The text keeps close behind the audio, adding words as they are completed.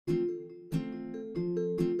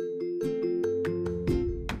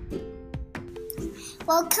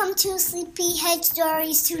Welcome to Sleepyhead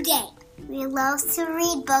Stories today. We love to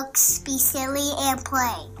read books, be silly, and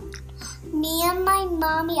play. Me and my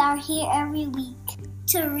mommy are here every week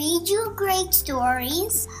to read you great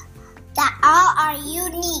stories that all are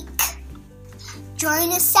unique. Join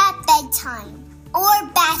us at bedtime, or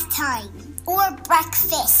bath time, or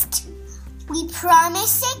breakfast. We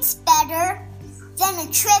promise it's better than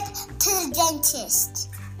a trip to the dentist.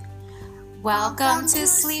 Welcome to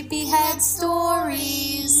Sleepyhead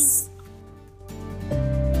Stories.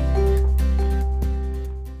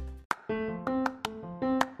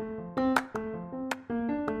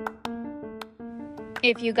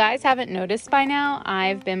 If you guys haven't noticed by now,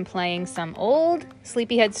 I've been playing some old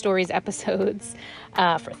Sleepyhead Stories episodes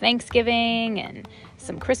for Thanksgiving and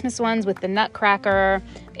some Christmas ones with the Nutcracker.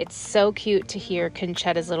 It's so cute to hear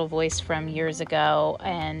Conchetta's little voice from years ago.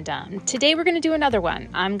 And today we're going to do another one.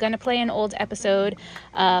 I'm going to play an old episode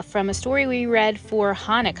from a story we read for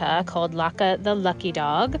Hanukkah called Laka the Lucky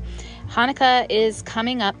Dog. Hanukkah is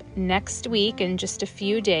coming up next week in just a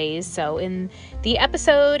few days. So in the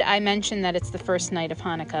episode, I mentioned that it's the first night of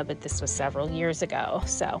Hanukkah, but this was several years ago.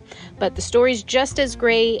 But the story's just as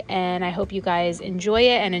great, and I hope you guys enjoy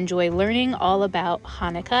it and enjoy learning all about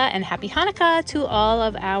Hanukkah. And happy Hanukkah to all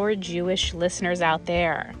of our Jewish listeners out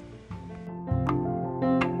there.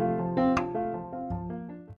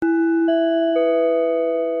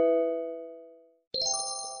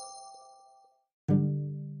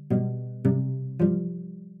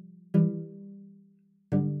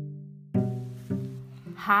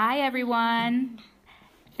 Hi everyone.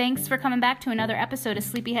 Thanks for coming back to another episode of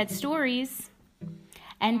Sleepyhead Stories.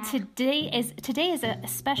 And today is a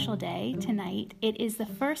special day tonight. It is the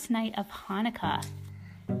first night of Hanukkah.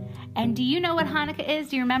 And do you know what Hanukkah is?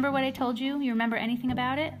 Do you remember what I told you? You remember anything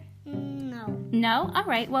about it? No. No? All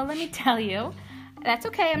right. Well, let me tell you. That's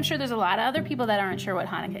okay. I'm sure there's a lot of other people that aren't sure what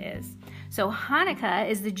Hanukkah is. So Hanukkah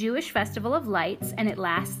is the Jewish festival of lights, and it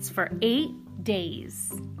lasts for 8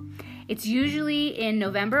 days. It's usually in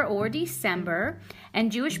November or December,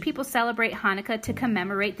 and Jewish people celebrate Hanukkah to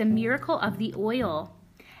commemorate the miracle of the oil.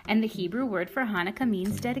 And the Hebrew word for Hanukkah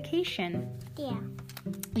means dedication.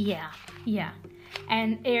 Yeah.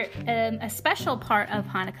 And a special part of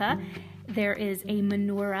Hanukkah, there is a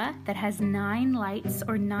menorah that has 9 lights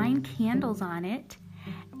or 9 candles on it.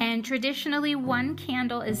 And traditionally, one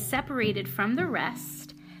candle is separated from the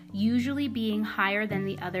rest, usually being higher than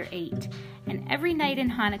the other 8. And every night in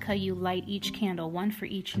Hanukkah, you light each candle, one for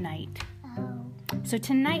each night. So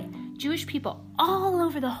tonight, Jewish people all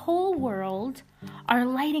over the whole world are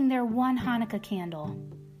lighting their one Hanukkah candle.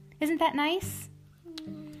 Isn't that nice?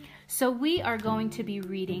 So we are going to be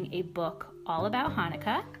reading a book all about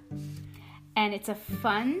Hanukkah. And it's a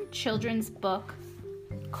fun children's book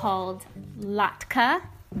called Latka,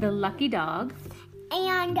 the Lucky Dog.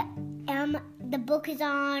 And the book is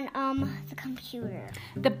on the computer.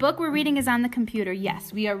 The book we're reading is on the computer,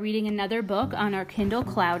 yes. We are reading another book on our Kindle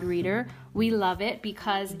Cloud Reader. We love it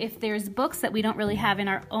because if there's books that we don't really have in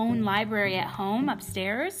our own library at home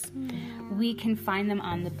upstairs, we can find them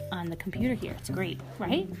on the computer here. It's great,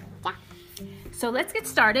 right? Yeah. So let's get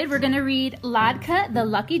started. We're going to read Latka, the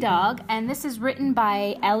Lucky Dog, and this is written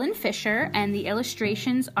by Ellen Fisher, and the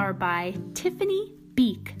illustrations are by Tiffany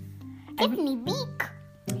Beek. Tiffany Beek.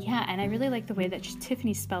 Yeah, and I really like the way that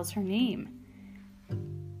Tiffany spells her name.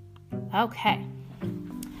 Okay.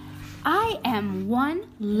 I am one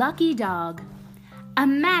lucky dog.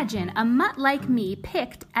 Imagine a mutt like me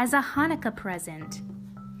picked as a Hanukkah present.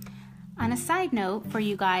 On a side note for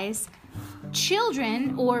you guys,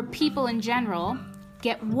 children or people in general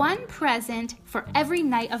get one present for every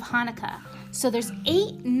night of Hanukkah. So there's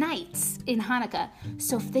 8 nights in Hanukkah.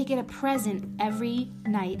 So if they get a present every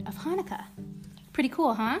night of Hanukkah. Pretty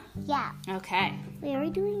cool, huh? Yeah. Okay. Wait, are we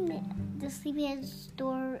doing the Sleepyhead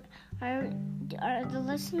Store? Are the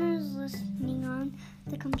listeners listening on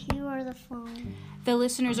the computer or the phone? The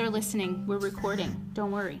listeners are listening. We're recording.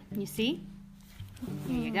 Don't worry. You see?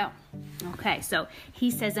 There you go. Okay, so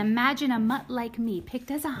he says, imagine a mutt like me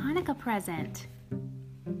picked as a Hanukkah present.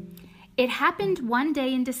 It happened one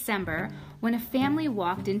day in December when a family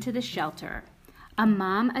walked into the shelter. A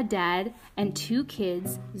mom, a dad, and 2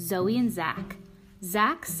 kids, Zoe and Zach.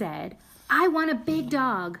 Zach said, I want a big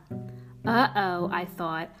dog. Uh-oh, I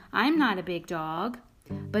thought, I'm not a big dog.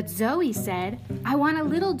 But Zoe said, I want a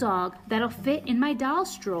little dog that'll fit in my doll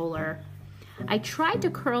stroller. I tried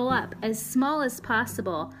to curl up as small as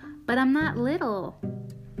possible, but I'm not little.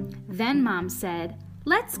 Then Mom said,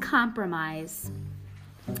 let's compromise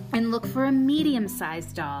and look for a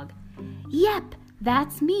medium-sized dog. Yep,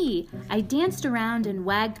 that's me. I danced around and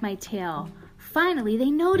wagged my tail. Finally,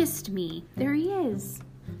 they noticed me. There he is.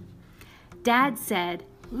 Dad said,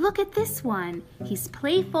 "Look at this one. He's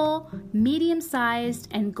playful, medium-sized,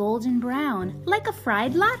 and golden brown, like a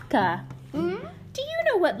fried latke." Do you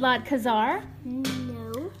know what latkes are?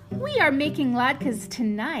 No. We are making latkes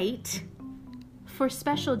tonight for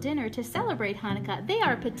special dinner to celebrate Hanukkah. They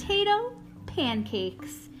are potato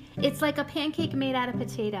pancakes. It's like a pancake made out of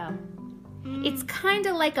potato. It's kind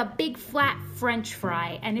of like a big flat French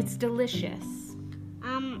fry, and it's delicious.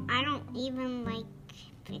 I don't even like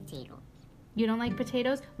potatoes. You don't like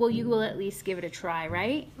potatoes? Well, you will at least give it a try,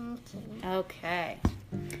 right? Okay. Okay.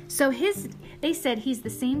 So they said he's the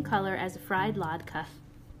same color as a fried latke.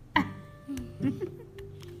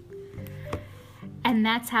 And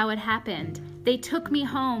that's how it happened. They took me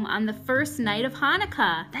home on the first night of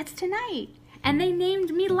Hanukkah. That's tonight. And they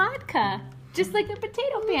named me Latke, just like a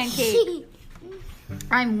potato pancake.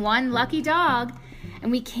 I'm one lucky dog.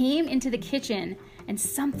 And we came into the kitchen and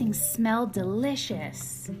something smelled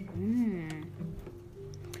delicious.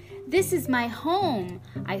 This is my home,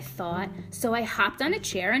 I thought, so I hopped on a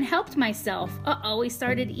chair and helped myself. We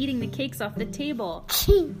started eating the cakes off the table.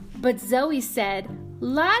 But Zoe said,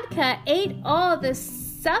 "Latke ate all the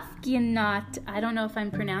sufganot." I don't know if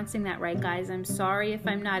I'm pronouncing that right, guys. I'm sorry if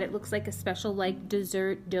I'm not. It looks like a special,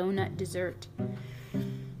 donut dessert.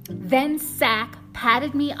 Then Zach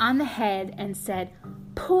patted me on the head and said,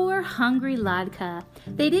 "Poor hungry Latke.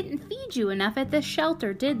 They didn't feed you enough at the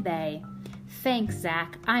shelter, did they?" Thanks,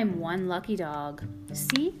 Zach. I'm one lucky dog.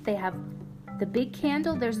 See, they have the big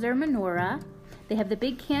candle. There's their menorah. They have the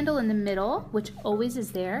big candle in the middle, which always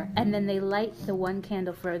is there. And then they light the one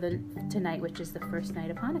candle for tonight, which is the first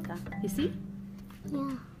night of Hanukkah. You see?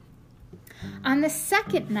 Yeah. On the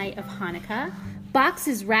second night of Hanukkah,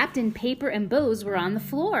 boxes wrapped in paper and bows were on the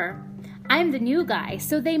floor. I'm the new guy,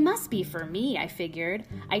 so they must be for me, I figured.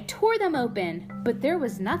 I tore them open, but there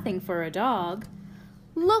was nothing for a dog.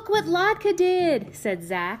 "Look what Latke did," said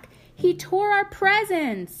Zach. "He tore our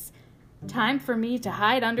presents." Time for me to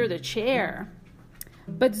hide under the chair.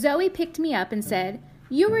 But Zoe picked me up and said,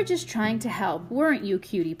 "You were just trying to help, weren't you,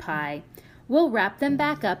 cutie pie? We'll wrap them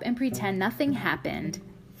back up and pretend nothing happened."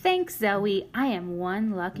 Thanks, Zoe. I am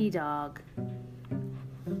one lucky dog.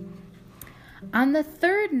 On the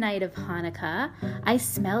third night of Hanukkah, I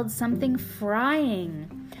smelled something frying.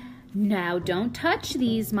 "Now don't touch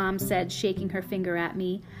these," Mom said, shaking her finger at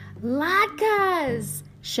me. "Latkes!"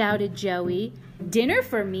 shouted Joey. "Dinner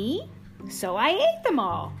for me?" So I ate them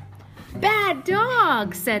all. "Bad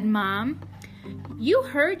dog," said Mom. "You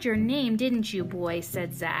heard your name, didn't you, boy?"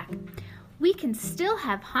 said Zach. "We can still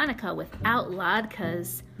have Hanukkah without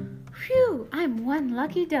latkes." Phew, I'm one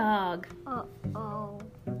lucky dog. Uh-oh.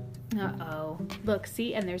 Uh-oh. Look,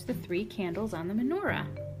 see, and there's the 3 candles on the menorah.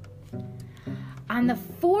 On the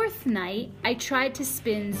fourth night, I tried to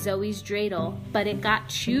spin Zoe's dreidel, but it got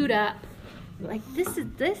chewed up. Like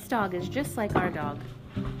this dog is just like our dog,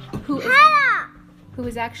 who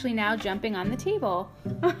is actually now jumping on the table.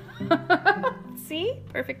 See?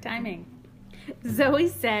 Perfect timing. Zoe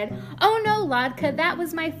said, "Oh no, Latke, that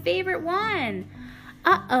was my favorite one."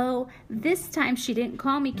 Uh-oh, this time she didn't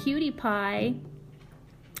call me cutie pie.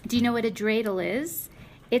 Do you know what a dreidel is?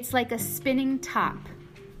 It's like a spinning top.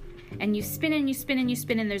 And you spin and you spin and you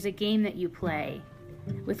spin, and there's a game that you play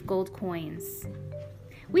with gold coins.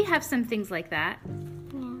 We have some things like that.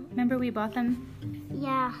 Yeah. Remember we bought them?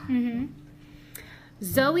 Yeah.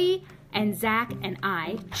 Zoe and Zach and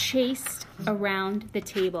I chased around the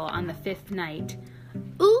table on the 5th night.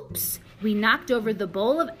 Oops! We knocked over the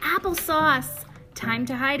bowl of applesauce. Time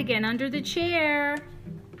to hide again under the chair.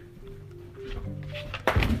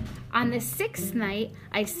 On the 6th night,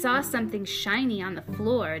 I saw something shiny on the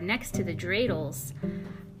floor next to the dreidels.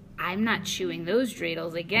 I'm not chewing those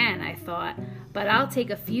dreidels again, I thought, but I'll take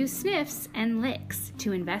a few sniffs and licks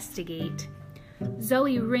to investigate.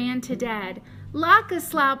 Zoe ran to Dad. Latke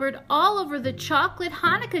slobbered all over the chocolate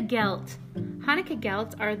Hanukkah gelt. Hanukkah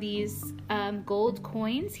gelt are these gold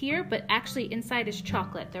coins here, but actually inside is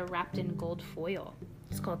chocolate. They're wrapped in gold foil.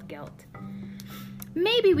 It's called gelt.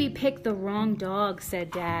 Maybe we picked the wrong dog,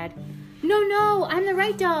 said Dad. No, I'm the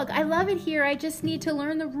right dog. I love it here. I just need to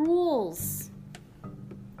learn the rules.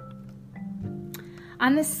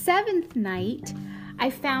 On the 7th night, I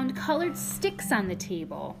found colored sticks on the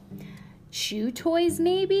table. Chew toys,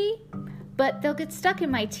 maybe? But they'll get stuck in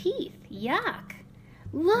my teeth. Yuck.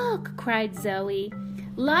 Look, cried Zoe.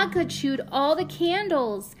 Latke chewed all the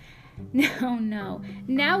candles. No.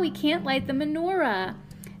 Now we can't light the menorah.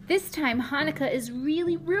 This time Hanukkah is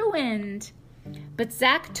really ruined. But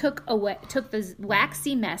Zach took the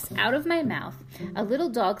waxy mess out of my mouth. A little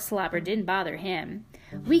dog slobber didn't bother him.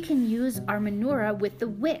 We can use our menorah with the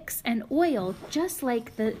wicks and oil just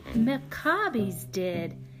like the Maccabees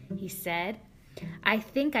did, he said. I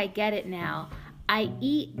think I get it now. I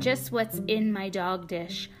eat just what's in my dog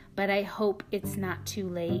dish, but I hope it's not too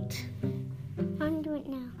late. I'm doing it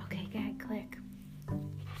now. Okay, go ahead, click.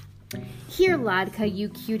 Here, Ladka, you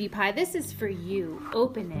cutie pie. This is for you.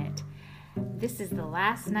 Open it. This is the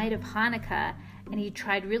last night of Hanukkah, and he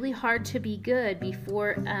tried really hard to be good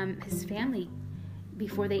before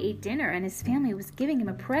they ate dinner, and his family was giving him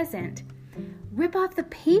a present. Rip off the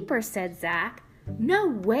paper, said Zach. No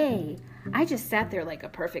way. I just sat there like a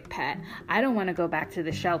perfect pet. I don't want to go back to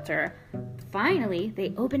the shelter. Finally,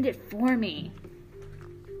 they opened it for me.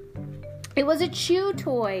 It was a chew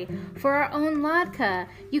toy for our own Ladka.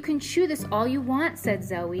 You can chew this all you want, said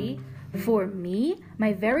Zoe. For me?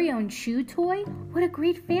 My very own chew toy? What a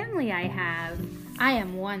great family I have. I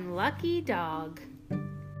am one lucky dog.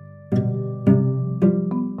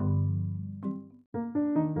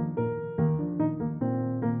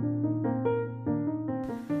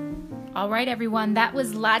 All right, everyone, that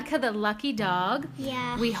was Ladka the Lucky Dog.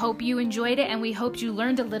 Yeah. We hope you enjoyed it, and we hope you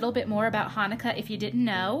learned a little bit more about Hanukkah if you didn't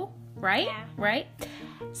know, right? Yeah. Right?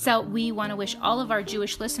 So we want to wish all of our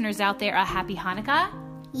Jewish listeners out there a happy Hanukkah.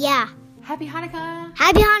 Yeah. Happy Hanukkah.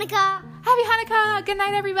 Happy Hanukkah. Happy Hanukkah. Good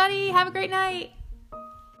night, everybody. Have a great night.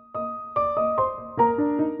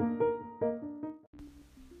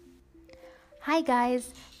 Hi,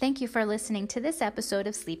 guys. Thank you for listening to this episode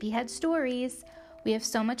of Sleepyhead Stories. We have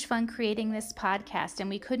so much fun creating this podcast, and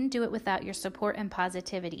we couldn't do it without your support and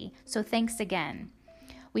positivity. So thanks again.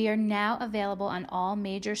 We are now available on all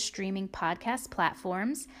major streaming podcast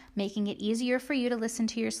platforms, making it easier for you to listen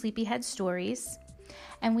to your Sleepyhead Stories.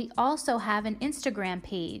 And we also have an Instagram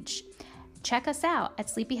page. Check us out at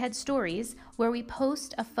Sleepyhead Stories, where we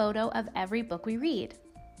post a photo of every book we read.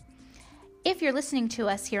 If you're listening to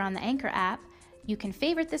us here on the Anchor app, you can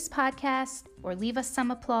favorite this podcast or leave us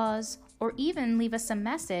some applause or even leave us a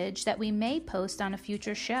message that we may post on a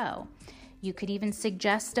future show. You could even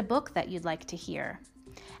suggest a book that you'd like to hear.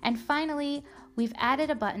 And finally, we've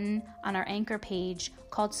added a button on our Anchor page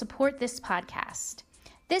called Support This Podcast.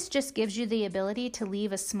 This just gives you the ability to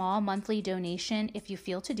leave a small monthly donation if you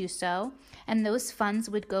feel to do so, and those funds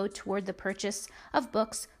would go toward the purchase of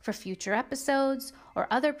books for future episodes or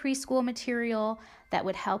other preschool material that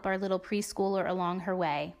would help our little preschooler along her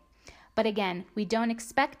way. But again, we don't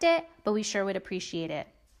expect it, but we sure would appreciate it.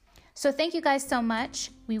 So thank you guys so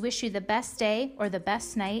much. We wish you the best day or the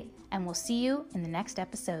best night, and we'll see you in the next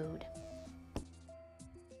episode.